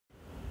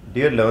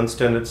Dear 11th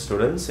standard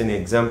students, in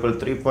example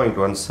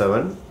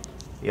 3.17,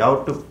 you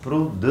have to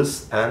prove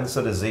this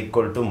answer is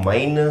equal to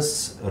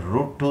minus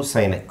root 2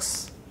 sin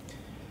x.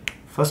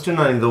 First,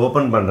 I will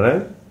open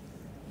this.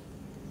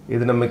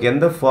 This is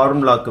the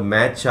formula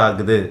match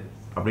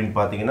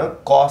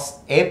cos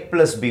a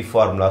plus b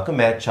formula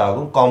match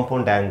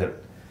compound angle.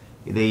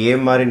 This is a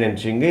mari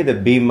nenching, this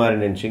b mari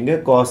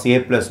nenching, cos a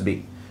plus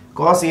b.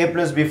 Cos a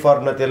plus b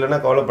formula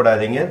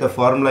the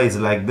formula is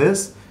like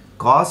this.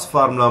 Cos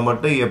formula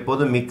மட்டும்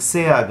எப்போது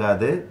மிக்ஸே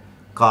ஆகாது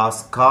cos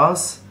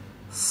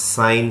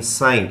sin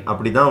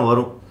அப்படிதான்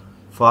வரும்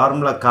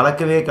formula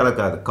கலக்கவே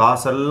கலக்காது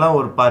cos எல்லாம்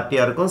ஒரு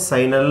பார்ட்டியா இருக்கும்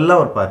sin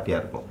எல்லாம் ஒரு பார்ட்டியா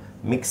இருக்கும்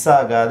மிக்ஸ்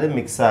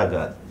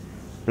ஆகாது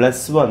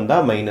பிளஸ் வந்தா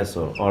மைனஸ்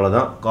வரும்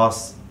அவ்வளவுதான் cos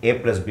a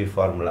plus b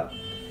formula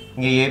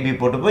இங்க ab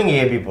போட்டுப்போம் இங்க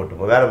ab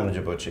போட்டுப்போம் வேற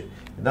முடிஞ்சு போச்சு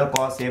இதான்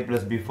cos a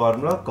plus b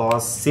formula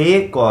cos a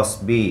cos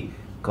b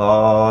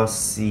cos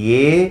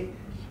a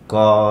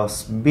cos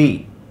b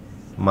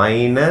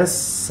minus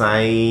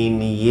sin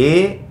A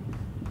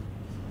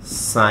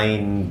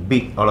sin B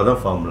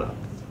அவ்வளவுதான் ஃபார்முலா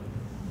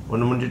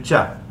ஒன்னு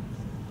முடிஞ்சிச்சா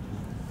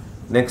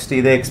நெக்ஸ்ட்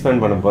இதை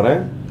எக்ஸ்பேண்ட் பண்ண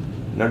போறேன்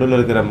நடுவுல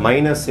இருக்கிற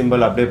மைனஸ்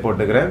சிம்பல் அப்படியே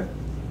போட்டுக்கிறேன்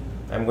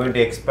I am going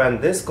to expand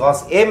this cos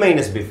A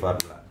minus B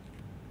formula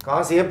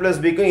cos A plus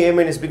B க்கும் A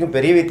minus B க்கும்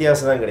பெரிய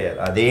வித்தியாசம் தான் கிடையாது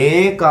அதே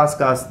cos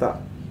தான்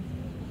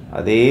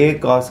அதே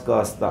cos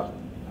தான்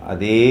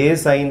அதே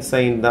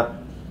sin தான்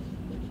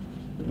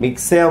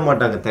மிக்ஸ் ஆக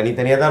மாட்டாங்க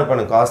தனித்தனியா தான்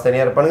இருப்பாங்க cos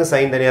தனியா இருப்பாங்க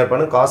sin தனியா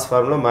இருப்பாங்க cos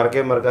ஃபார்முலா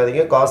மறக்கவே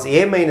மறக்காதீங்க cos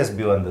a -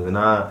 b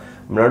வந்ததுனா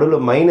நடுவுல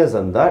மைனஸ்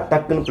வந்தா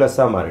டக்குன்னு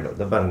பிளஸ்ஸா மாறிடும்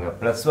இத பாருங்க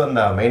பிளஸ்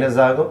வந்தா மைனஸ்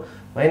ஆகும்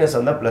மைனஸ்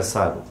வந்தா பிளஸ்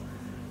ஆகும்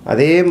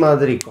அதே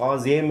மாதிரி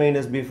cos a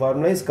 - b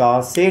formula is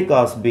cos a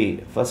cos b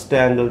first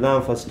angle தான்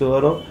ஃபர்ஸ்ட்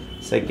வரும்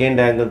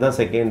செகண்ட் ஆங்கிள் தான்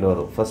செகண்ட்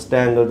வரும் ஃபர்ஸ்ட்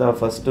ஆங்கிள் தான்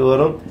ஃபர்ஸ்ட்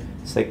வரும்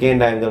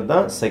செகண்ட் ஆங்கிள்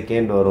தான்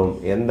செகண்ட் வரும்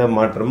எந்த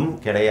மாற்றமும்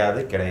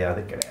கிடையாது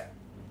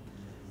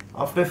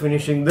After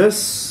finishing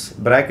this,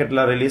 bracket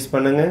la release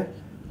pannunga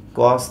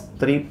cos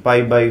 3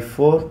 pi by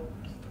 4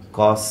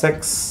 cos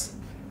x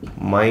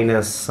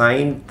minus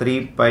sin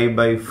 3 pi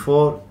by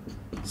 4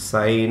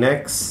 sin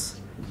x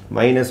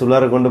minus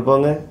ullara kondu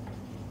ponga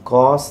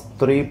cos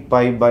 3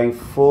 pi by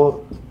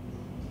 4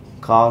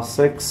 cos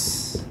x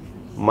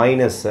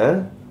minus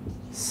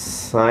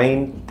sin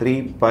 3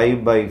 pi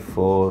by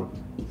 4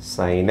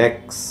 sin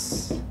x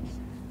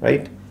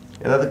right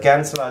edavadhu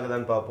cancel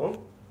agudhan paapom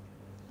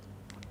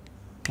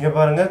இங்க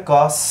பாருங்க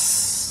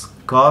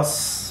cos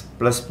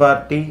plus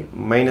party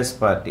minus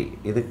party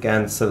இது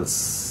cancels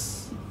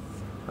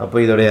அப்போ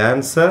இதோட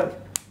answer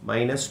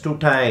 -2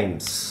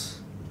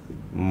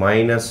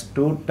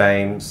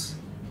 times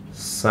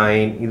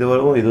sin இது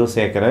வரும் இதுவும்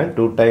சேர்க்கிறேன்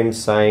 2 times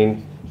sin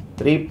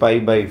 3 pi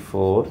by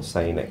 4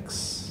 sin x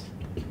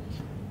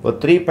இப்போ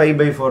 3 pi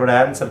by 4 ஓட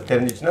ஆன்சர்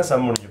தெரிஞ்சிச்சுனா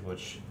சம் முடிஞ்சு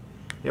போச்சு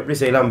எப்படி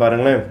செய்யலாம்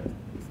பாருங்களேன்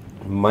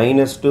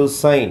 -2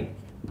 sin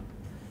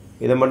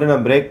இத மட்டும்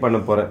நான் பிரேக் பண்ண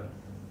போறேன்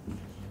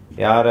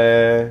யார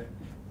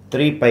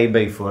 3 pi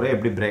by 4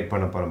 எப்படி பிரேக்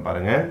பண்ண போறோம்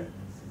பாருங்க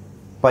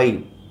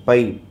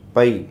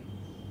pi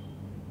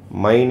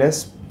minus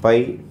pi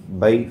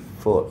by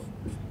 4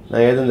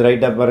 நான் எழுதுறது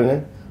ரைட்டா பாருங்க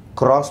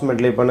கிராஸ்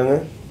மல்டிப்ளை பண்ணுங்க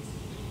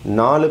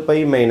 4 pi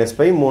minus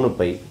pi 3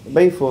 pi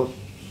by 4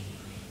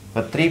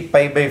 but 3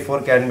 pi by 4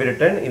 can be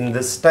written in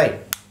this type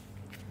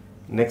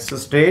next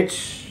stage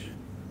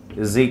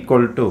is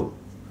equal to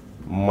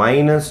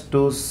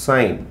 -2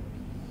 sin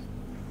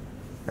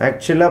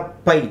actually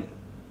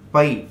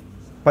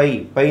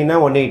pi na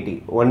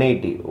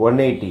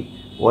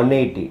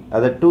 180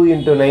 அது 2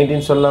 into 19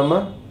 சொல்லலாமா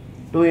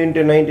 2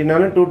 into 19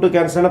 நால 2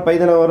 cancel pi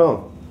தான வரும்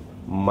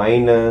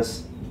minus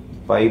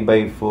pi by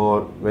 4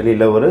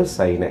 வெளியில ஒரு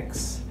sin x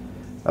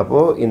அப்போ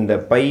இந்த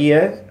pi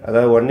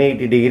அதாவது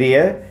 180 டிகிரிய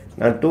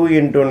நான் 2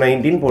 into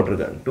 19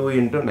 போட்டுருக்கேன் 2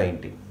 into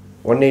 19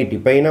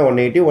 180 pi na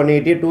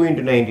 180 2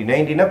 into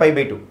 90 na pi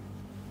by 2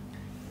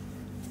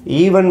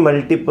 even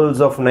multiples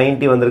of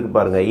 90 வந்திருக்கு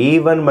பாருங்க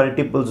even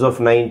multiples of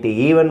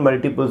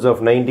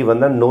 90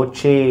 வந்தா no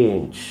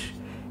change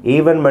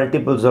even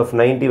multiples of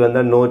 90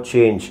 வந்தா no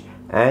change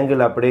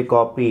angle அப்படியே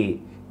copy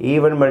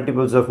even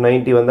multiples of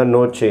 90 வந்தா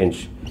no change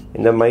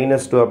இந்த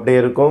 -2 அப்படியே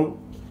இருக்கும்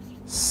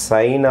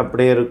sin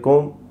அப்படியே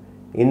இருக்கும்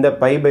இந்த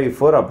pi by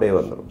 4 அப்படியே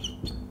வந்துரும்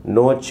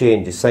no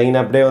change sin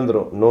அப்படியே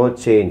வந்துரும் no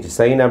change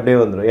sin அப்படியே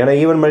வந்துரும் ஏனா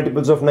even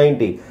multiples of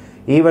 90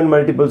 even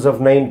multiples of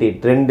 90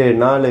 2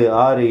 4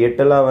 6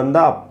 8 எல்லாம்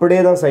வந்தா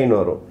அப்படியே தான் சைன்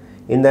வரும்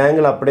இந்த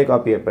ஆங்கிள் அப்படியே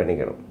காப்பி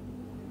பண்ணிக்கணும்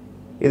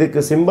இதுக்கு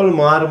சிம்பல்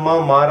மாறுமா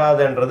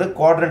மாறாதன்றது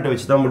குவாட்ரண்ட்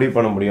வச்சு தான் முடிவு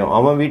பண்ண முடியும்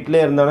அவன்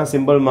வீட்லயே இருந்தானா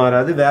சிம்பல்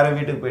மாறாது வேற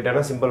வீட்டுக்கு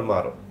போய்ட்டானா சிம்பல்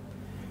மாறும்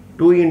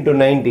 2 into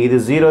 90 இது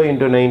 0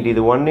 into 90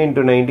 இது 1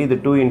 into 90 இது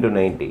 2 into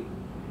 90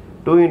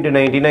 2 into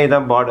 90 னா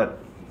இதான் பார்டர்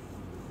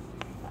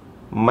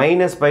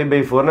minus pi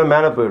by 4 னா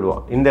மேல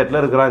போய்டுவான் இந்த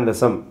இடத்துல இருக்கறான்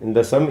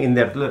இந்த சம் இந்த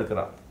இடத்துல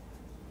இருக்கறான்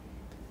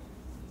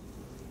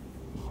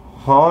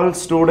all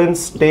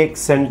students take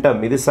centum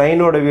இது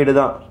sin ஓட வீடு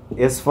தான்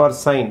s for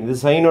sin இது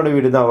sin ஓட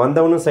வீடு தான்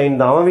வந்தவனும் sin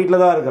தான் அவன் வீட்ல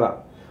தான் இருக்கறான்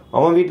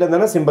அவன் வீட்ல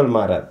இருந்தானா சிம்பல்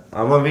மாறாது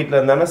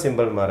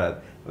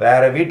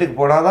வேற வீட்டுக்கு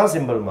போனா தான்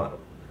சிம்பல் மாறும்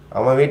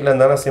அவன் வீட்ல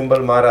இருந்தானா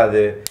சிம்பல்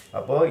மாறாது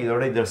அப்போது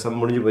இதோட இந்த சம்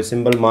முடிஞ்சு போய்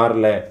சிம்பிள்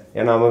மாறல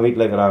ஏன்னா அவன்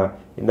வீட்டில் இருக்கிறான்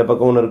இந்த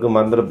பக்கம் ஒன்று இருக்குது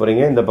மறந்துட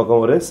போகிறீங்க இந்த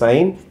பக்கம் ஒரு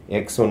sin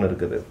x ஒன்று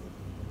இருக்குது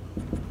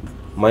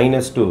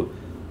 -2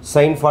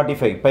 sin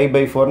 45 pi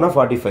by 4 னா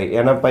 45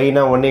 ஏன்னா pi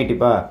னா 180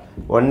 பா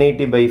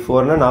 180 by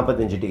 4 னா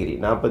 45 degree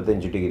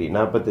 45 degree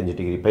 45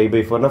 degree pi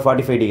by 4 னா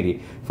 45 டிகிரி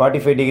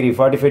 45 டிகிரி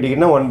 45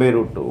 டிகிரி னா 1 by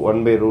root 2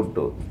 1 by root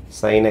 2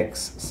 sin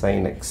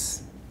x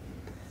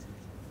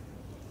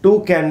 2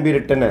 can be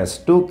written as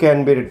root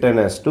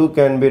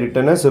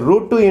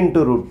 2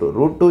 into root 2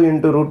 root 2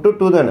 into root 2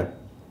 2 தானே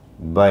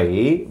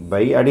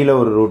by அடியில்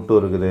ஒரு root 2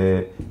 இருக்குது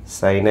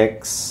sin x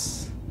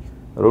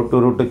root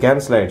 2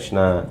 cancel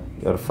ஆயிடுச்சுனா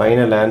your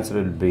final answer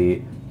will be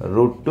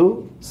root 2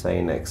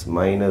 sin x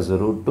minus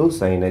root 2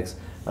 sin x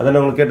அதான்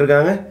உங்களுக்கு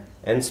கேட்டிருக்காங்க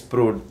hence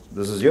proved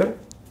this is your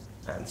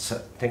answer.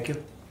 Thank you.